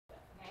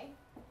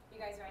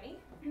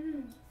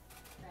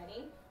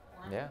Ready?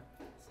 1, Yeah.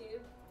 2,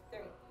 3.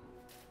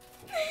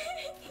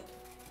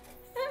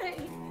 Hi.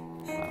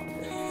 Wow,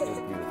 it's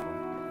beautiful.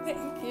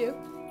 Thank you.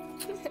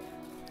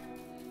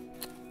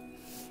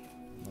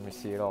 Let me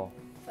see it all.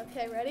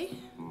 Okay, ready?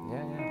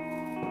 Yeah, yeah.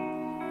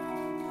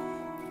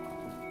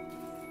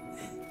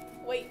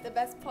 Wait, the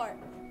best part.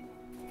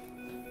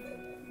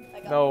 I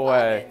got No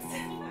way. pockets.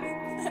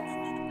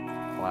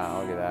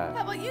 Wow, look at that.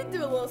 How about you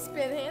do a little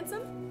spin,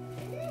 handsome?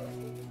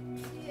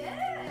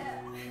 Yeah.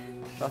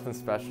 Nothing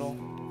special.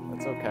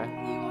 That's okay.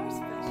 You are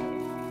special.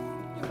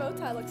 Your bow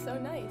tie looks so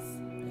nice.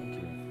 Thank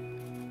you.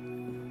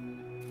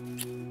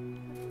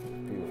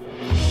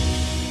 Beautiful.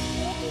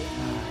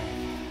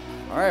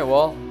 All right,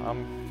 well,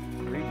 I'm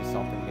gonna read you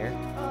something here.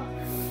 Oh.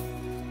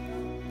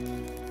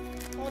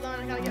 Hold on,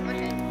 I gotta get my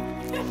hand.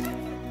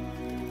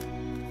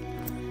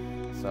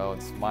 So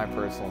it's my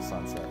personal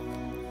sunset.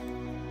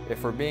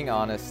 If we're being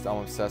honest, I'm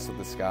obsessed with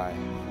the sky.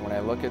 When I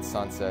look at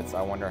sunsets,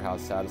 I wonder how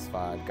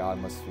satisfied God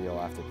must feel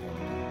after painting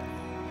them.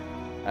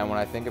 And when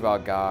I think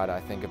about God, I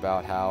think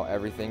about how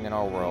everything in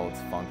our world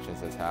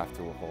functions as half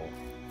to a whole,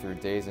 through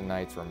days and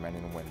nights for men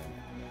and women.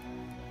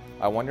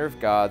 I wonder if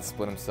God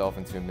split himself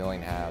into a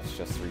million halves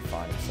just to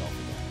refine himself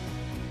again.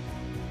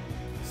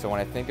 So when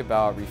I think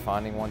about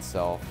refining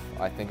oneself,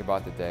 I think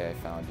about the day I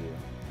found you.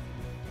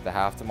 The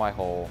half to my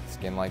whole,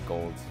 skin like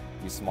gold.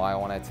 You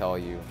smile when I tell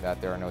you that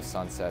there are no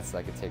sunsets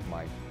that could take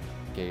my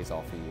gaze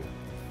off of you.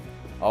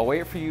 I'll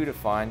wait for you to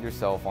find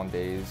yourself on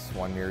days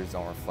when mirrors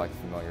don't reflect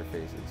familiar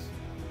faces.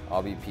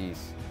 I'll be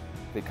peace,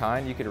 the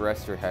kind you could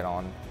rest your head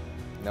on,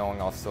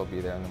 knowing I'll still be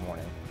there in the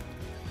morning.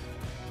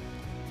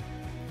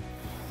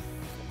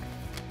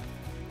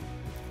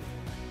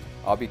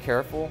 I'll be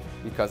careful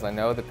because I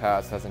know the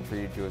past hasn't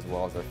treated you as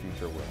well as our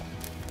future will.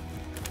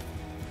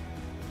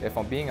 If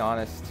I'm being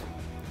honest,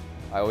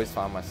 I always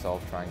find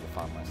myself trying to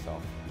find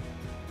myself.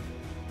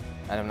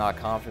 And I'm not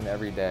confident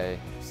every day,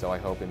 so I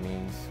hope it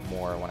means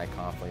more when I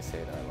confidently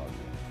say that I love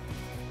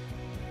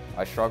you.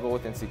 I struggle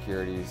with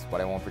insecurities, but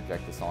I won't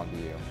project this onto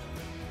you.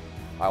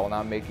 I will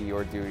not make it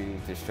your duty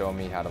to show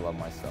me how to love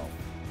myself.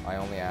 I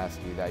only ask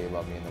you that you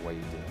love me in the way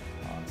you do,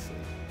 honestly.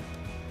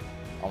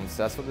 I'm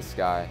obsessed with the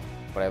sky,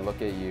 but I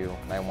look at you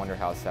and I wonder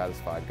how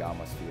satisfied God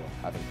must feel,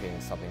 having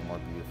painted something more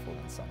beautiful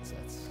than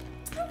sunsets.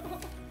 That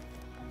was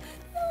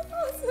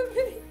awesome.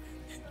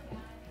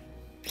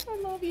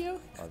 I love you.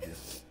 Love you.